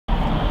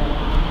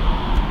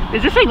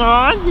Is this thing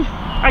on?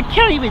 I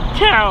can't even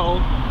tell.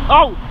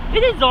 Oh, it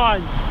is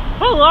on.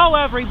 Hello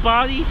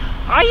everybody.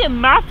 I am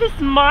Mathis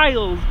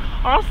Miles,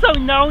 also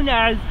known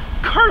as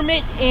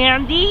Kermit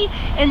Andy,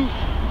 and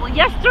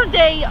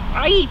yesterday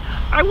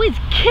I was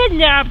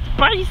kidnapped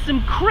by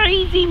some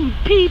crazy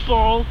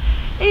people,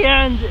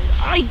 and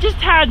I just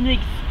had an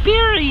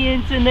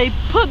experience and they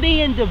put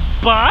me in the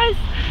bus,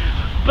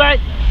 but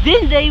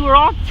then they were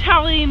all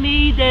telling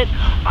me that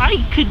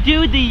I could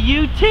do the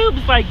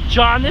YouTubes like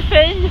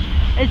Jonathan,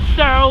 and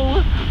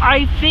so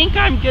I think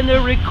I'm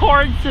gonna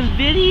record some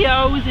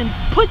videos and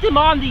put them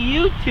on the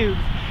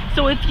YouTubes.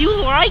 So if you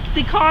like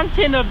the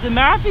content of the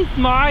Mathis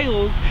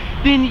Miles,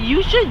 then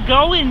you should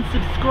go and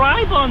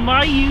subscribe on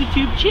my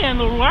YouTube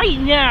channel right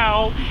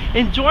now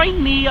and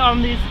join me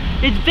on this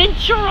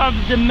adventure of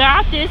the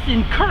Mathis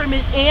and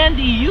Kermit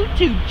Andy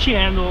YouTube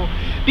channel,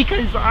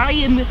 because I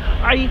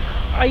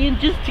am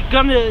just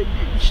gonna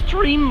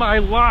stream my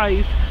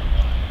life.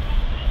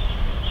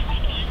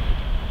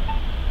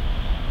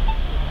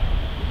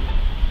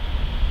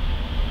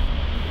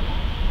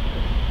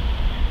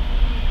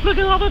 Look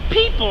at all the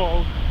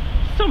people.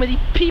 So many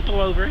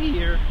people over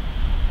here.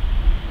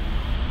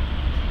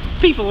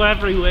 People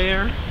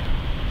everywhere.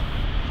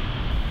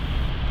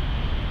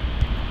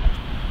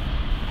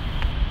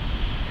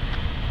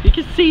 You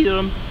can see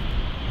them.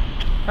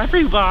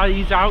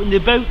 Everybody's out in the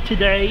boat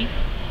today.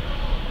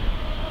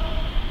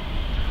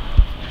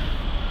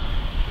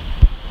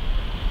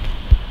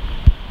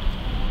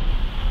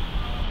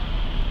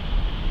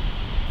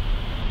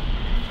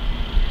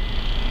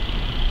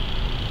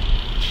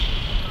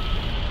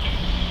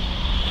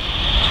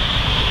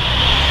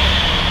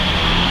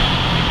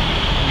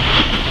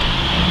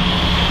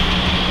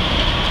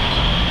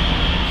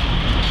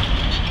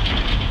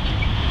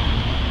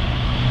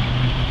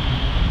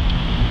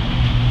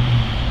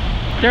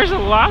 There's a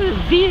lot of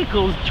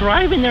vehicles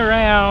driving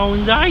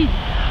around.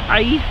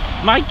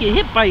 I might get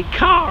hit by a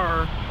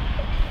car.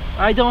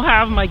 I don't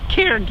have my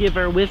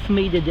caregiver with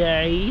me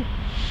today.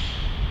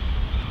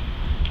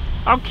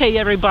 Okay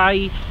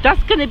everybody,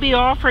 that's gonna be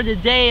all for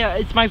today.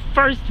 It's my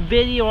first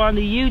video on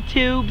the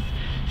YouTubes,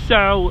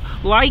 so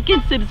like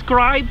and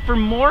subscribe for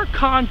more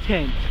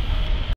content.